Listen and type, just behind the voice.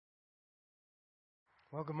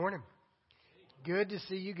Well, good morning. Good to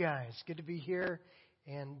see you guys. Good to be here.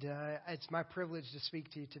 And it's my privilege to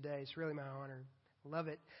speak to you today. It's really my honor. Love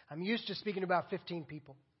it. I'm used to speaking about 15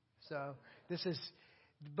 people. So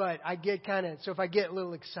but I get so if I get a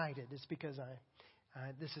little excited, it's because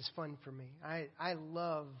this is fun for me. I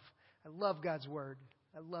love God's Word.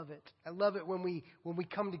 I love it. I love it when we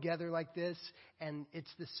come together like this and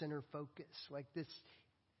it's the center focus like this.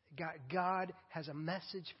 God has a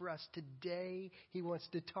message for us today. He wants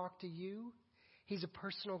to talk to you. He's a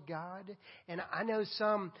personal God. And I know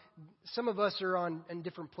some of us are in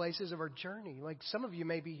different places of our journey. Like some of you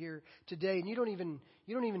may be here today and you don't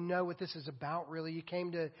even know what this is about really. You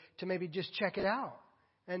came to maybe just check it out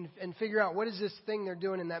and figure out what is this thing they're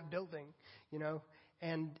doing in that building, you know?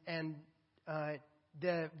 And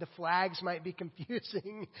the flags might be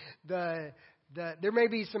confusing. There may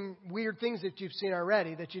be some weird things that you've seen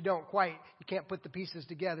already that you can't put the pieces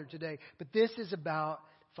together today. But this is about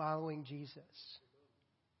following Jesus.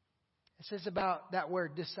 This is about that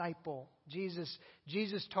word, disciple.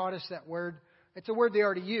 Jesus taught us that word. It's a word they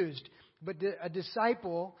already used. But a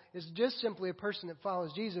disciple is just simply a person that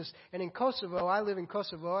follows Jesus. And in Kosovo, I live in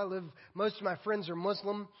Kosovo. Most of my friends are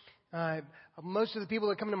Muslim. Most of the people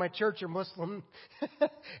that come to my church are Muslim.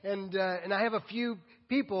 and I have a few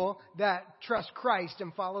people that trust Christ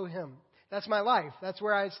and follow Him. That's my life. That's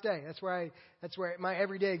where I stay. That's where my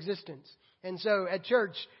everyday existence. And so at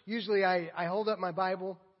church, usually I hold up my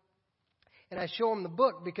Bible and I show them the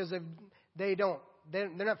book because they're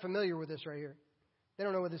not familiar with this right here. They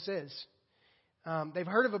don't know what this is. They've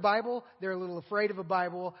heard of a Bible. They're a little afraid of a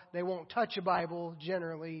Bible. They won't touch a Bible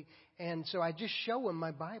generally. And so I just show them my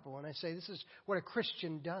Bible. And I say, this is what a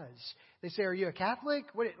Christian does. They say, are you a Catholic?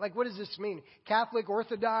 What does this mean? Catholic,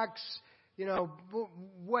 Orthodox? You know,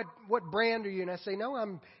 what brand are you? And I say, no,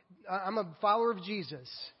 I'm a follower of Jesus.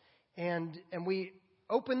 And we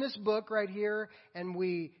open this book right here. And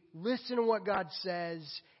we listen to what God says.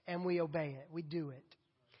 And we obey it. We do it.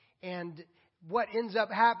 And what ends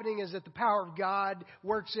up happening is that the power of God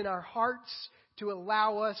works in our hearts to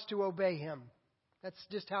allow us to obey Him. That's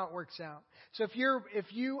just how it works out. So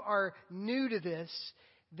if you are new to this,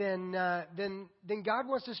 then God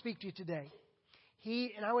wants to speak to you today.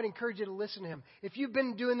 And I would encourage you to listen to Him. If you've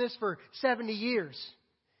been doing this for 70 years,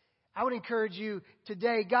 I would encourage you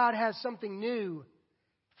today. God has something new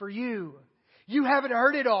for you. You haven't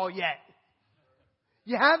heard it all yet.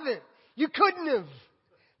 You haven't. You couldn't have.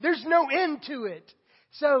 There's no end to it.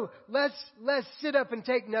 So let's sit up and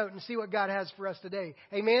take note and see what God has for us today.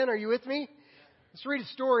 Amen. Are you with me? Let's read a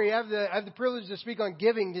story. I have the privilege to speak on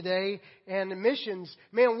giving today and missions.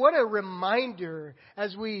 Man, what a reminder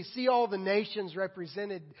as we see all the nations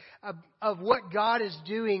represented of what God is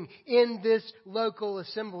doing in this local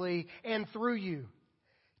assembly and through you.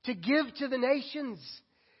 To give to the nations.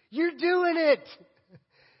 You're doing it.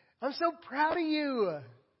 I'm so proud of you.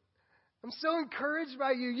 I'm so encouraged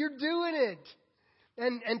by you. You're doing it.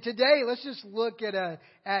 And today, let's just look at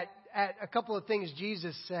a couple of things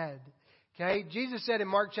Jesus said. Okay, Jesus said in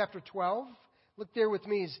Mark chapter 12, look there with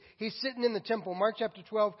me. He's sitting in the temple. Mark chapter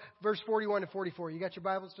 12, verse 41 to 44. You got your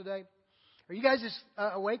Bibles today? Are you guys just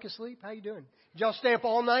awake, asleep? How you doing? Did y'all stay up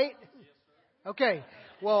all night? Okay,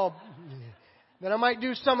 well, then I might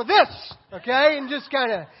do some of this, okay, and just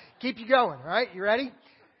kind of keep you going. All right, you ready?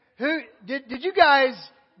 Did you guys?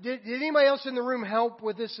 Did anybody else in the room help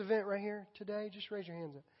with this event right here today? Just raise your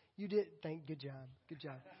hands up. You did. Good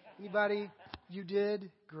job. Anybody? You did?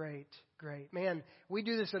 Great. Man, we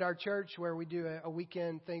do this at our church where we do a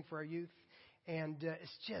weekend thing for our youth. And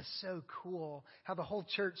it's just so cool how the whole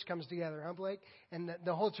church comes together, huh, Blake? And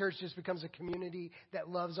the whole church just becomes a community that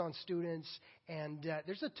loves on students. And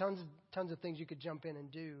there's tons of things you could jump in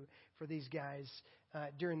and do for these guys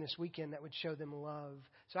during this weekend that would show them love.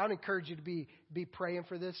 So I would encourage you to be praying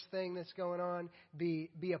for this thing that's going on. Be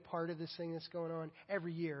a part of this thing that's going on.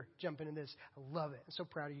 Every year, jump into this. I love it. I'm so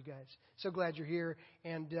proud of you guys. So glad you're here.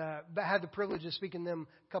 And I had the privilege of speaking to them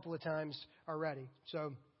a couple of times already.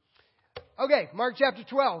 So, okay, Mark chapter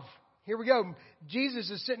 12. Here we go. Jesus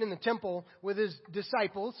is sitting in the temple with His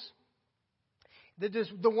disciples.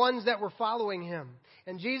 The ones that were following Him.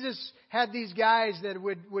 And Jesus had these guys that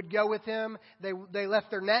would go with Him. They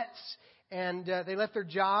left their nets and they left their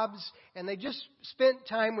jobs. And they just spent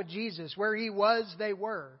time with Jesus. Where He was, they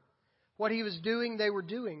were. What He was doing, they were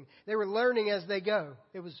doing. They were learning as they go.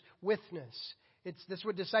 It was witness. That's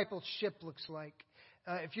what discipleship looks like.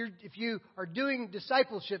 If you are doing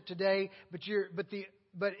discipleship today, but the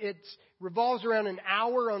it revolves around an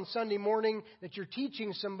hour on Sunday morning that you're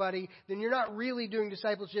teaching somebody, then you're not really doing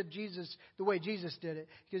discipleship the way Jesus did it.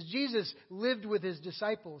 Because Jesus lived with his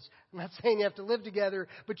disciples. I'm not saying you have to live together,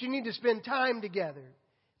 but you need to spend time together.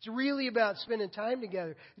 It's really about spending time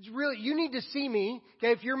together. You need to see me.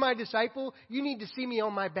 Okay, if you're my disciple, you need to see me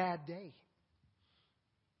on my bad day.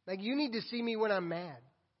 Like, you need to see me when I'm mad.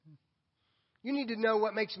 You need to know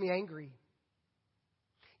what makes me angry.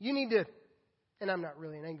 You need to, and I'm not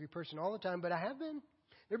really an angry person all the time, but I have been.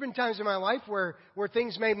 There have been times in my life where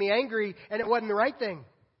things made me angry and it wasn't the right thing.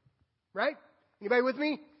 Right? Anybody with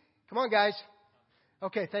me? Come on, guys.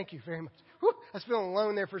 Okay, thank you very much. Whew, I was feeling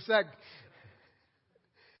alone there for a sec.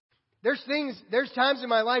 There's times in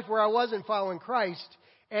my life where I wasn't following Christ,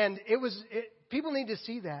 and people need to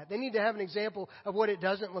see that. They need to have an example of what it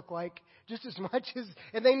doesn't look like just as much as,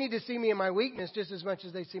 and they need to see me in my weakness just as much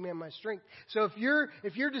as they see me in my strength. So if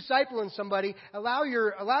you're discipling somebody,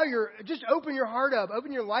 just open your heart up,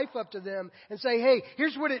 open your life up to them and say, hey,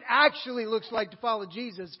 here's what it actually looks like to follow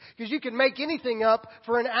Jesus, because you can make anything up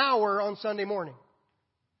for an hour on Sunday morning.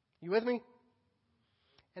 You with me?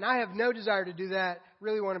 And I have no desire to do that.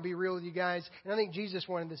 Really want to be real with you guys. And I think Jesus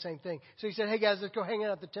wanted the same thing. So he said, hey guys, let's go hang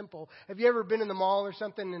out at the temple. Have you ever been in the mall or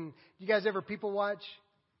something? And you guys ever people watch?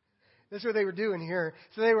 That's what they were doing here.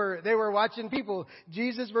 So they were watching people.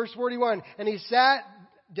 Jesus, verse 41. And he sat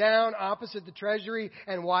down opposite the treasury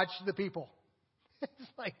and watched the people.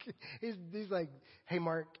 It's like, he's like, hey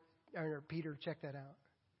Mark, or Peter, check that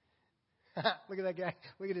out. Look at that guy.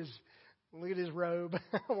 Look at his robe.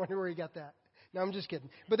 I wonder where he got that. No, I'm just kidding.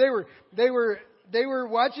 But they were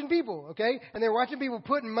watching people, okay? And they were watching people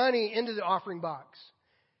putting money into the offering box.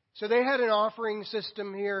 So they had an offering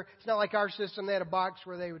system here. It's not like our system. They had a box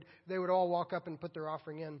where they would all walk up and put their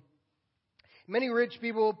offering in. Many rich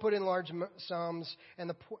people put in large sums,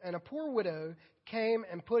 and a poor widow came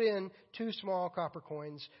and put in 2 small copper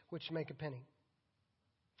coins, which make a penny.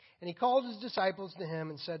 And he called his disciples to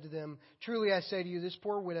him and said to them, truly I say to you, this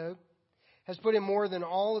poor widow has put in more than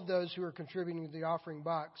all of those who are contributing to the offering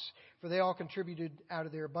box, for they all contributed out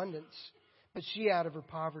of their abundance. But she, out of her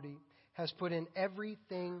poverty, has put in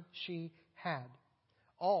everything she had,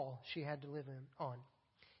 all she had to live on.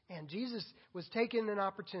 And Jesus was taking an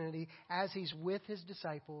opportunity as he's with his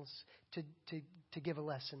disciples to give a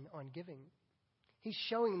lesson on giving. He's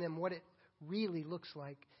showing them what it really looks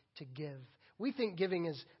like to give. We think giving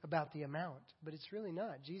is about the amount, but it's really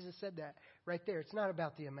not. Jesus said that right there. It's not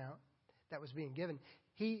about the amount that was being given.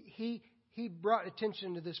 He brought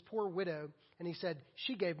attention to this poor widow, and he said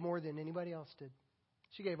she gave more than anybody else did.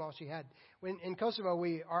 She gave all she had. When in Kosovo,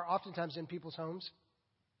 we are oftentimes in people's homes,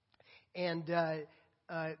 and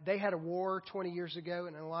they had a war 20 years ago,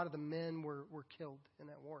 and a lot of the men were killed in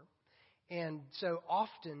that war. And so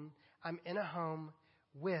often I'm in a home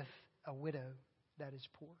with a widow that is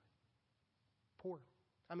poor. Poor.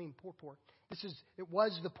 I mean poor. It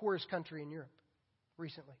was the poorest country in Europe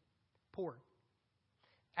recently. Poor.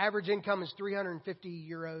 Average income is 350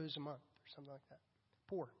 euros a month or something like that.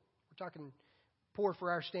 Poor. We're talking poor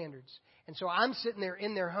for our standards. And so I'm sitting there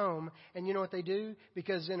in their home, and you know what they do?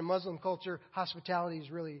 Because in a Muslim culture, hospitality is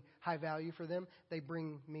really high value for them. They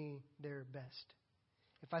bring me their best.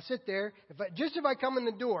 If I sit there, if I come in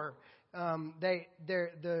the door, they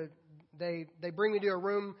bring me to a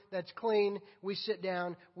room that's clean. We sit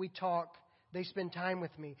down, we talk. They spend time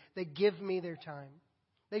with me. They give me their time.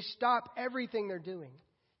 They stop everything they're doing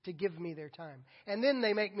to give me their time. And then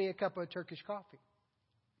they make me a cup of Turkish coffee,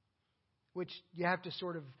 which you have to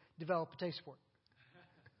sort of develop a taste for.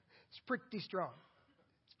 It's pretty strong.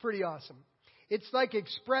 It's pretty awesome. It's like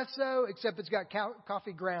espresso, except it's got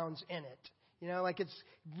coffee grounds in it. You know, like it's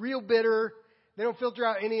real bitter. They don't filter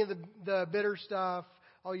out any of the bitter stuff.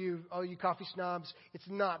 All you coffee snobs, it's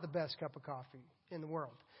not the best cup of coffee in the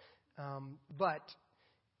world. But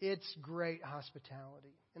it's great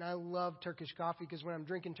hospitality. And I love Turkish coffee because when I'm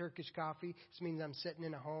drinking Turkish coffee, this means I'm sitting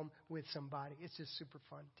in a home with somebody. It's just super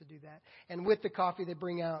fun to do that. And with the coffee, they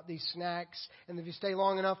bring out these snacks. And if you stay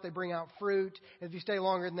long enough, they bring out fruit. And if you stay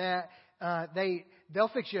longer than that, they'll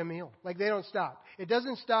fix you a meal. Like, they don't stop. It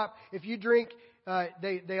doesn't stop. If you drink,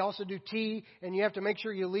 they also do tea, and you have to make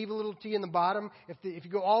sure you leave a little tea in the bottom. If you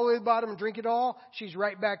go all the way to the bottom and drink it all, she's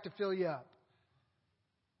right back to fill you up.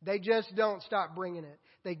 They just don't stop bringing it.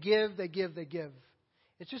 They give.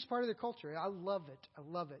 It's just part of their culture. I love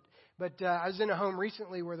it. But I was in a home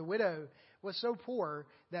recently where the widow was so poor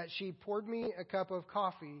that she poured me a cup of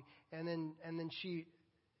coffee, and then she,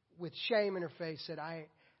 with shame in her face, said, I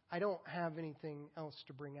don't have anything else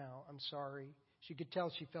to bring out. I'm sorry. She could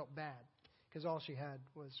tell she felt bad because all she had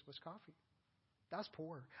was coffee. That's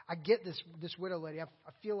poor. I get this widow lady. I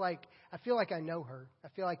feel like I know her. I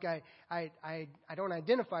feel like I don't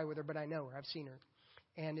identify with her, but I know her. I've seen her.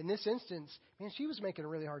 And in this instance, man, she was making a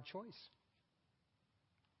really hard choice.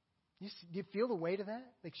 Do you feel the weight of that?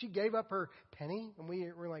 Like, she gave up her penny, and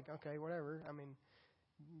we were like, okay, whatever. I mean,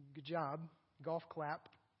 good job. Golf clap.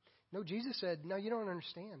 No, Jesus said, no, you don't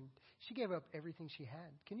understand. She gave up everything she had.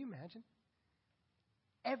 Can you imagine?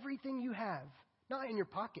 Everything you have, not in your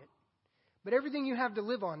pocket, but everything you have to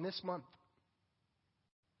live on this month.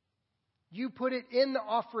 You put it in the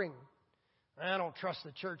offering. I don't trust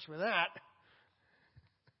the church with that.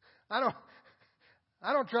 I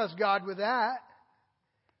don't trust God with that.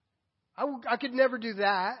 I could never do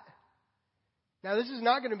that. Now, this is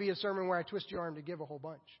not going to be a sermon where I twist your arm to give a whole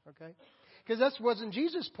bunch, okay? Because that wasn't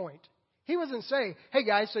Jesus' point. He wasn't saying, hey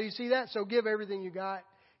guys, so you see that? So give everything you got.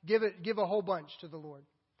 Give a whole bunch to the Lord.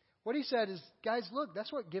 What he said is, guys, look,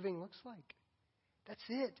 that's what giving looks like. That's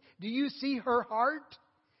it. Do you see her heart?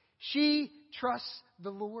 She trusts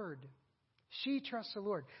the Lord. She trusts the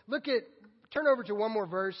Lord. Turn over to one more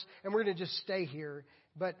verse, and we're going to just stay here.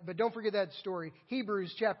 But don't forget that story.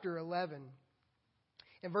 Hebrews chapter 11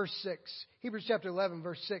 and verse 6. Hebrews chapter 11,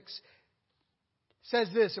 verse 6 says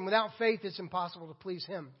this, and without faith it's impossible to please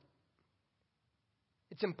Him.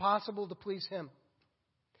 It's impossible to please Him.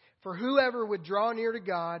 For whoever would draw near to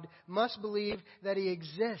God must believe that He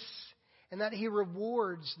exists and that He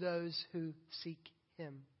rewards those who seek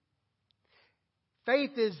Him.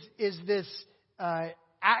 Faith is this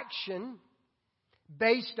action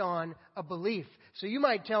based on a belief. So you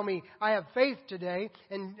might tell me, I have faith today,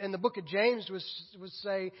 and the book of James would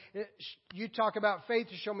say, you talk about faith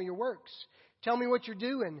to show me your works. Tell me what you're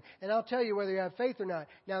doing, and I'll tell you whether you have faith or not.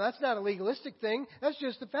 Now, that's not a legalistic thing. That's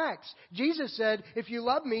just the facts. Jesus said, if you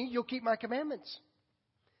love me, you'll keep my commandments.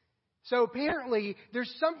 So apparently,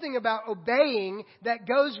 there's something about obeying that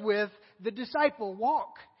goes with the disciple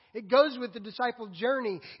walk. It goes with the disciple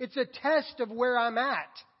journey. It's a test of where I'm at.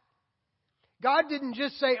 God didn't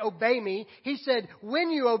just say, obey me. He said,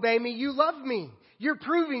 when you obey me, you love me. You're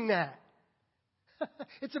proving that.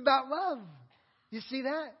 It's about love. You see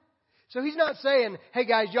that? So He's not saying, hey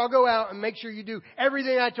guys, y'all go out and make sure you do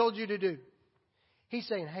everything I told you to do. He's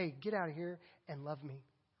saying, hey, get out of here and love me.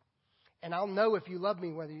 And I'll know if you love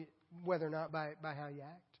me whether or not by how you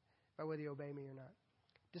act, by whether you obey me or not.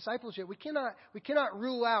 Discipleship, we cannot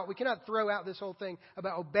rule out, we cannot throw out this whole thing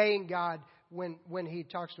about obeying God when He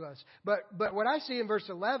talks to us. But what I see in verse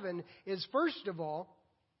 11 is first of all,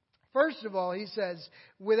 He says,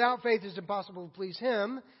 without faith it's impossible to please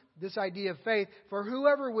Him. This idea of faith. For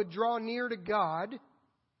whoever would draw near to God,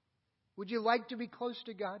 would you like to be close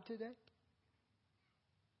to God today?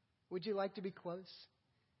 Would you like to be close?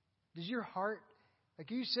 Does your heart,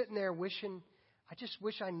 like, are you sitting there wishing, I just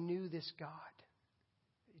wish I knew this God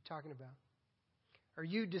that you're talking about? Are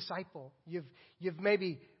you disciple? You've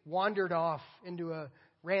maybe wandered off into a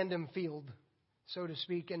random field, so to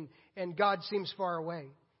speak, and God seems far away.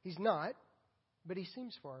 He's not, but He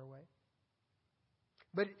seems far away.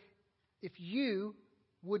 But if you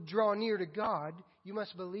would draw near to God, you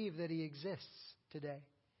must believe that He exists today.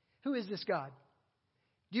 Who is this God?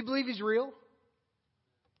 Do you believe He's real?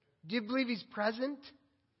 Do you believe He's present?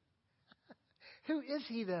 Who is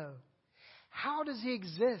He, though? How does He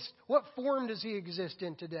exist? What form does He exist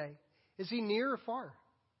in today? Is He near or far?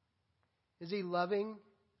 Is He loving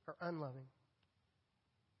or unloving?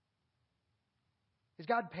 Is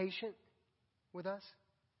God patient with us?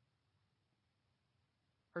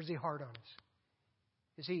 Or is He hard on us?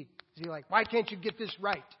 Is he like, why can't you get this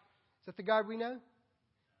right? Is that the God we know?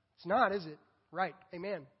 It's not, is it? Right.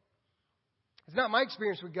 Amen. It's not my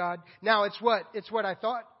experience with God. Now, it's what I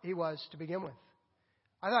thought He was to begin with.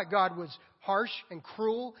 I thought God was harsh and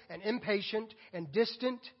cruel and impatient and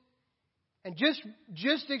distant and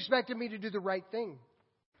just expected me to do the right thing.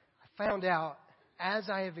 I found out as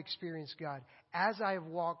I have experienced God, as I have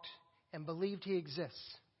walked and believed He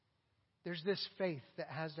exists, there's this faith that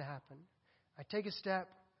has to happen. I take a step.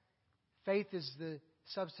 Faith is the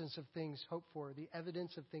substance of things hoped for, the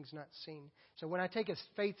evidence of things not seen. So when I take a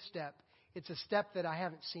faith step, it's a step that I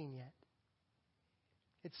haven't seen yet.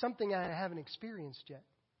 It's something I haven't experienced yet.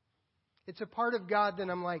 It's a part of God that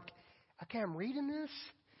I'm like, okay, I'm reading this,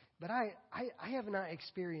 but I have not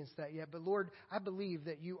experienced that yet. But Lord, I believe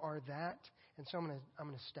that You are that, and so I'm going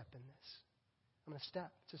to step in this. I'm going to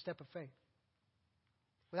step. It's a step of faith.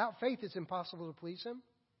 Without faith, it's impossible to please Him.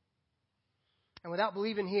 And without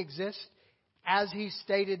believing He exists, as He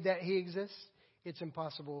stated that He exists, it's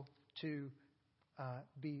impossible to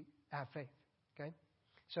have faith. Okay?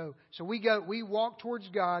 So we walk towards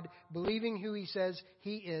God, believing who He says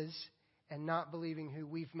He is, and not believing who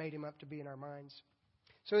we've made him up to be in our minds.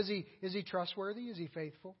 So is he trustworthy? Is he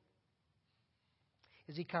faithful?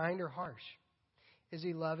 Is he kind or harsh? Is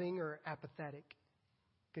he loving or apathetic?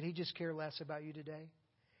 Could he just care less about you today?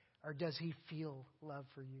 Or does he feel love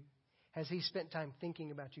for you? Has he spent time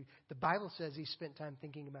thinking about you? The Bible says he spent time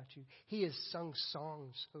thinking about you. He has sung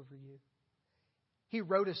songs over you. He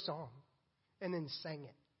wrote a song and then sang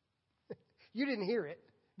it. You didn't hear it,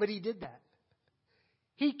 but he did that.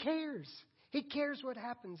 He cares. He cares what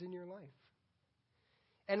happens in your life.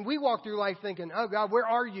 And we walk through life thinking, oh God, where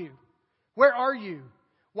are you? Where are you?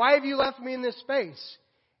 Why have you left me in this space?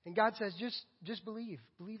 And God says, just believe.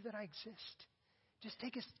 Believe that I exist. Just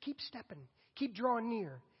keep stepping. Keep drawing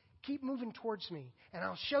near. Keep moving towards me. And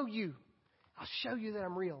I'll show you. I'll show you that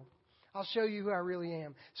I'm real. I'll show you who I really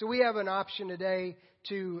am. So we have an option today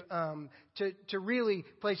to really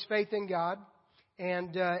place faith in God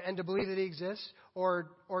and to believe that He exists, or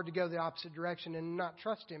to go the opposite direction and not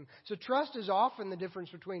trust Him. So trust is often the difference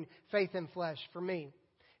between faith and flesh for me.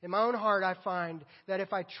 In my own heart, I find that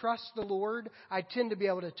if I trust the Lord, I tend to be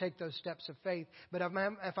able to take those steps of faith. But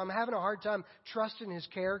if I'm having a hard time trusting His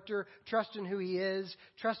character, trusting who He is,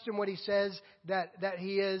 trusting what He says that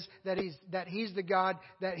He is, that He's the God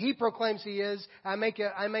that He proclaims He is, I make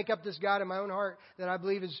up this God in my own heart that I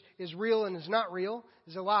believe is real and is not real,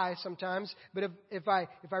 is a lie sometimes. But if I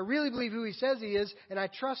really believe who He says He is, and I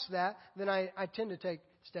trust that, then I tend to take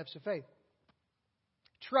steps of faith.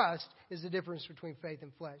 Trust is the difference between faith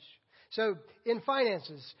and flesh. So in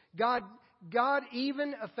finances, God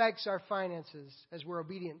even affects our finances as we're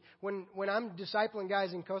obedient. When I'm discipling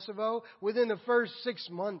guys in Kosovo, within the first 6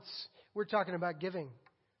 months, we're talking about giving.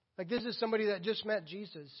 Like, this is somebody that just met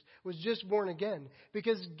Jesus, was just born again.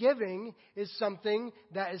 Because giving is something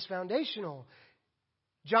that is foundational.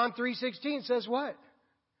 John 3:16 says what?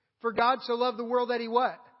 For God so loved the world that He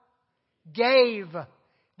what? Gave.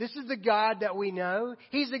 This is the God that we know.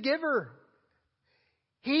 He's a giver.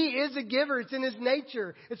 He is a giver. It's in His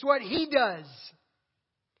nature. It's what He does.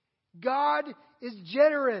 God is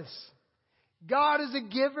generous. God is a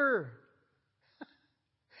giver.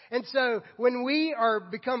 And so when we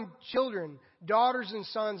become children, daughters and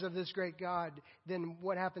sons of this great God, then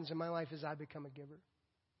what happens in my life is I become a giver.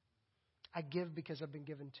 I give because I've been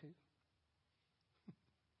given to.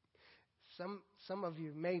 Some of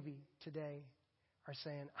you maybe today are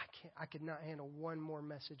saying, I could not handle one more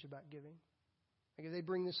message about giving. Like, if they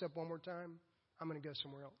bring this up one more time, I'm going to go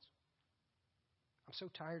somewhere else. I'm so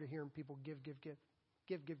tired of hearing people give.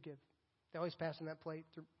 They're always passing that plate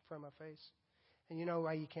through front of my face. And you know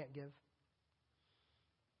why you can't give?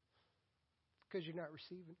 Because you're not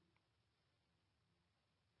receiving.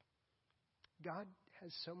 God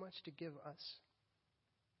has so much to give us.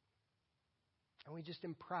 And we just,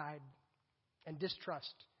 in pride and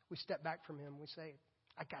distrust, we step back from Him. We say,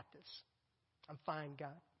 I got this. I'm fine, God.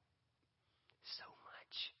 So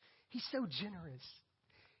much. He's so generous.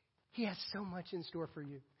 He has so much in store for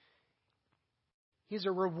you. He's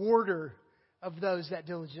a rewarder of those that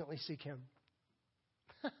diligently seek Him.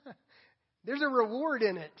 There's a reward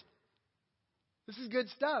in it. This is good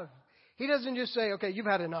stuff. He doesn't just say, okay, you've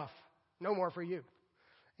had enough. No more for you.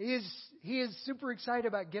 He is super excited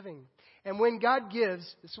about giving. And when God gives,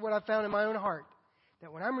 this is what I found in my own heart,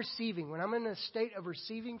 that when I'm receiving, when I'm in a state of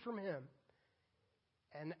receiving from Him,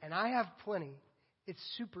 and I have plenty, it's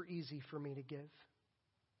super easy for me to give.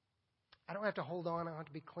 I don't have to hold on. I don't have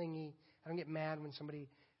to be clingy. I don't get mad when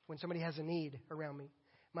somebody has a need around me.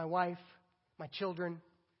 My wife, my children,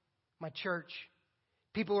 my church,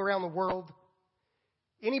 people around the world.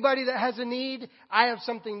 Anybody that has a need, I have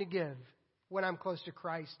something to give when I'm close to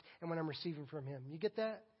Christ and when I'm receiving from Him. You get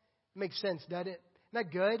that? It makes sense, doesn't it? Isn't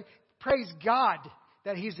that good? Praise God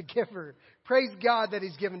that He's a giver. Praise God that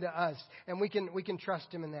He's given to us. And we can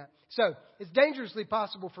trust Him in that. So, it's dangerously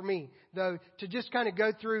possible for me, though, to just kind of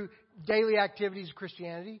go through daily activities of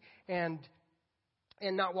Christianity and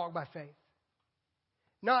not walk by faith.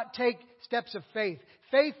 Not take steps of faith.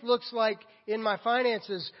 Faith looks like in my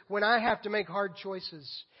finances when I have to make hard choices.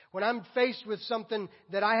 When I'm faced with something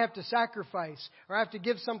that I have to sacrifice, or I have to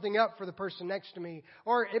give something up for the person next to me.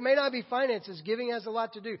 Or it may not be finances. Giving has a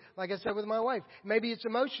lot to do. Like I said with my wife. Maybe it's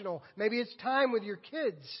emotional. Maybe it's time with your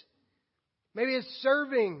kids. Maybe it's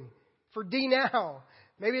serving for D now.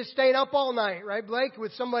 Maybe it's staying up all night, right, Blake?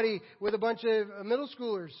 With somebody, with a bunch of middle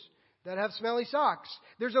schoolers that have smelly socks.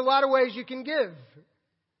 There's a lot of ways you can give.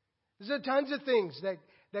 There's tons of things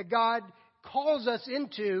that God calls us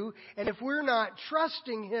into, and if we're not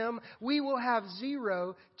trusting Him, we will have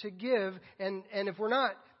zero to give. And if we're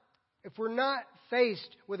not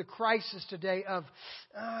faced with a crisis today of,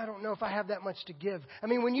 I don't know if I have that much to give. I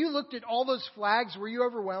mean, when you looked at all those flags, were you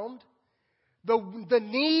overwhelmed? The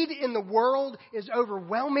need in the world is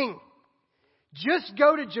overwhelming. Just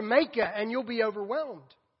go to Jamaica and you'll be overwhelmed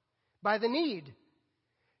by the need.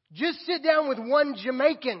 Just sit down with one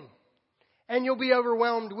Jamaican and you'll be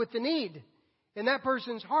overwhelmed with the need in that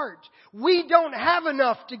person's heart. We don't have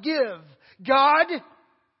enough to give. God,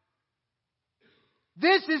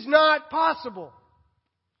 this is not possible.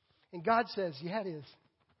 And God says, yeah, it is.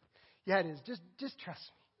 Yeah, it is. Just trust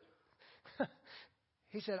me.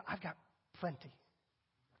 He said, I've got plenty.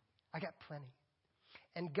 I got plenty.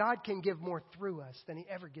 And God can give more through us than He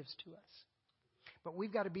ever gives to us. But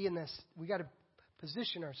we've got to be in this. We've got to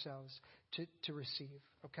position ourselves to receive.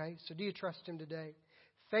 Okay? So do you trust Him today?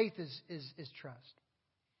 Faith is trust.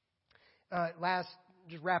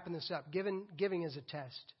 Just wrapping this up. Giving is a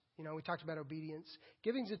test. You know, we talked about obedience.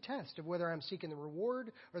 Giving is a test of whether I'm seeking the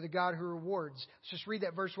reward or the God who rewards. Let's just read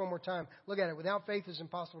that verse one more time. Look at it. Without faith it is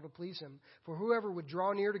impossible to please Him. For whoever would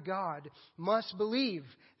draw near to God must believe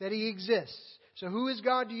that He exists. So who is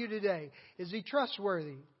God to you today? Is He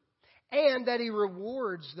trustworthy? And that He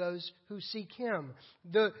rewards those who seek Him.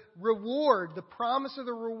 The reward, the promise of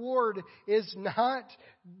the reward does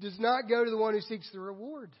not go to the one who seeks the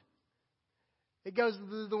reward. It goes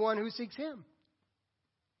to the one who seeks Him.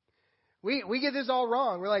 We get this all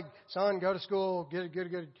wrong. We're like, son, go to school, get a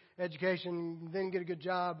good education, then get a good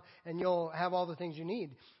job, and you'll have all the things you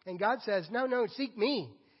need. And God says, no, seek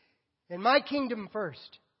me and my kingdom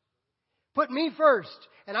first. Put me first,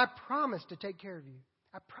 and I promise to take care of you.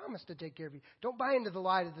 I promise to take care of you. Don't buy into the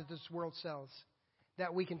lie that this world sells,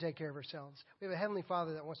 that we can take care of ourselves. We have a Heavenly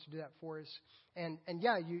Father that wants to do that for us. And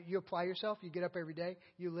yeah, you apply yourself. You get up every day.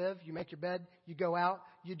 You live. You make your bed. You go out.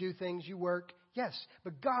 You do things. You work. Yes,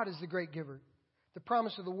 but God is the great giver. The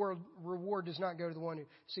promise of the world reward does not go to the one who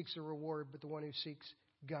seeks a reward, but the one who seeks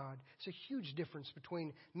God. It's a huge difference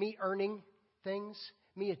between me earning things,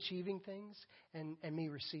 me achieving things, and me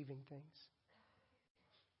receiving things.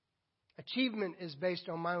 Achievement is based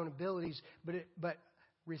on my own abilities, but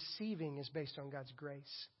receiving is based on God's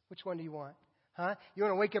grace. Which one do you want? Huh? You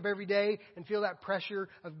want to wake up every day and feel that pressure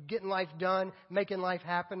of getting life done, making life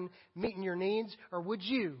happen, meeting your needs? Or would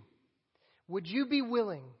you be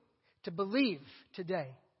willing to believe today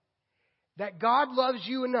that God loves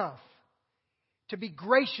you enough to be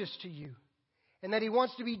gracious to you and that He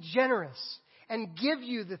wants to be generous and give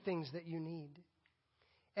you the things that you need?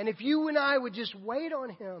 And if you and I would just wait on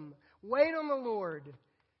Him, wait on the Lord,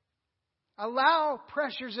 allow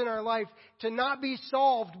pressures in our life to not be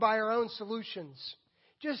solved by our own solutions.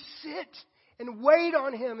 Just sit and wait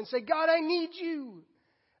on Him and say, God, I need you.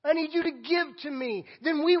 I need you to give to me.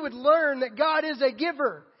 Then we would learn that God is a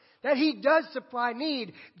giver, that He does supply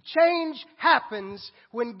need. Change happens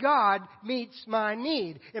when God meets my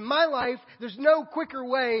need. In my life, there's no quicker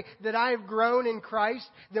way that I have grown in Christ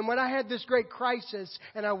than when I had this great crisis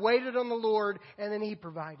and I waited on the Lord and then He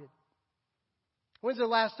provided. When's the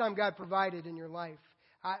last time God provided in your life?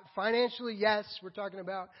 Financially, yes, we're talking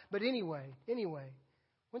about. But anyway,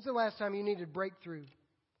 when's the last time you needed breakthrough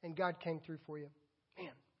and God came through for you?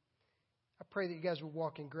 Man, I pray that you guys will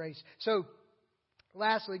walk in grace. So,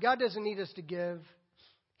 lastly, God doesn't need us to give.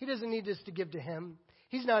 He doesn't need us to give to Him.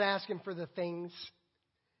 He's not asking for the things.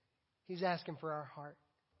 He's asking for our heart.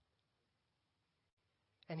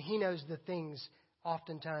 And He knows the things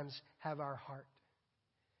oftentimes have our heart.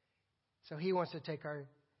 So He wants to take our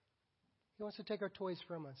toys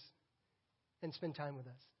from us and spend time with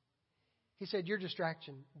us. He said, you're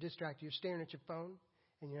distracted. You're staring at your phone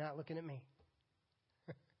and you're not looking at me.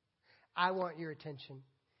 I want your attention.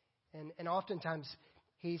 And oftentimes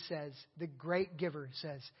He says, the great giver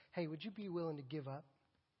says, hey, would you be willing to give up?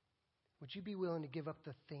 Would you be willing to give up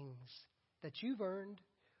the things that you've earned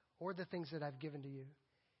or the things that I've given to you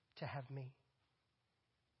to have me?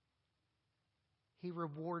 He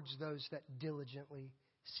rewards those that diligently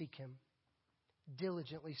seek Him.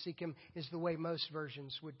 Diligently seek Him is the way most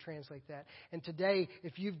versions would translate that. And today,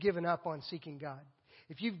 if you've given up on seeking God,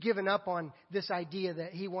 if you've given up on this idea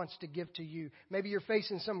that He wants to give to you, maybe you're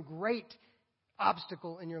facing some great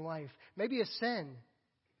obstacle in your life, maybe a sin,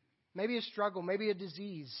 maybe a struggle, maybe a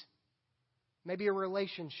disease, maybe a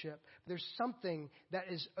relationship. There's something that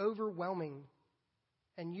is overwhelming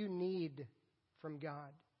and you need from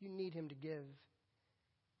God. You need Him to give.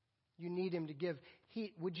 You need Him to give.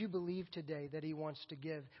 Would you believe today that He wants to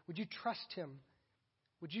give? Would you trust Him?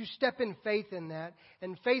 Would you step in faith in that?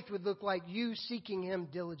 And faith would look like you seeking Him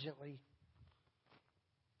diligently.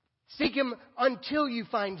 Seek Him until you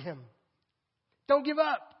find Him. Don't give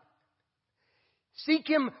up. Seek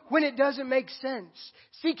Him when it doesn't make sense.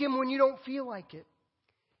 Seek Him when you don't feel like it.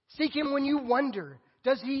 Seek Him when you wonder,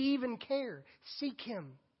 does He even care? Seek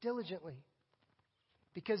Him diligently,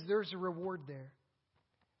 because there's a reward there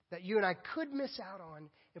that you and I could miss out on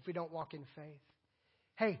if we don't walk in faith.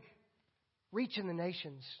 Hey, reaching the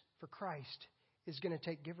nations for Christ is going to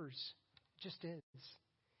take givers. It just is.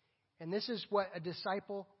 And this is what a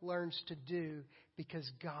disciple learns to do, because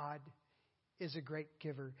God is a great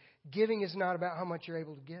giver. Giving is not about how much you're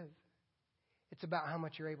able to give. It's about how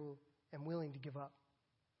much you're able and willing to give up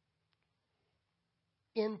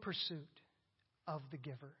in pursuit of the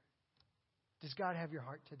giver. Does God have your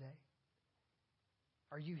heart today?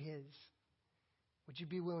 Are you His? Would you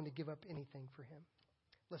be willing to give up anything for Him?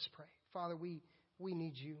 Let's pray. Father, we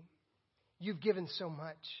need You. You've given so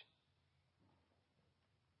much.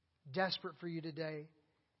 Desperate for You today.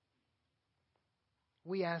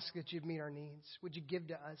 We ask that You'd meet our needs. Would You give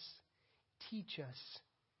to us? Teach us.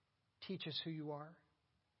 Teach us who You are.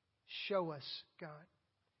 Show us, God,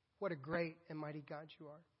 what a great and mighty God You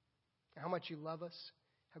are. How much You love us.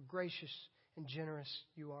 How gracious and generous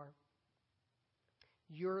You are.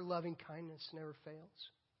 Your loving kindness never fails.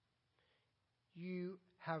 You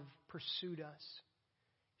have pursued us.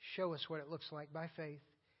 Show us what it looks like by faith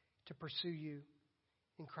to pursue You.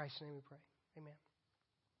 In Christ's name we pray. Amen.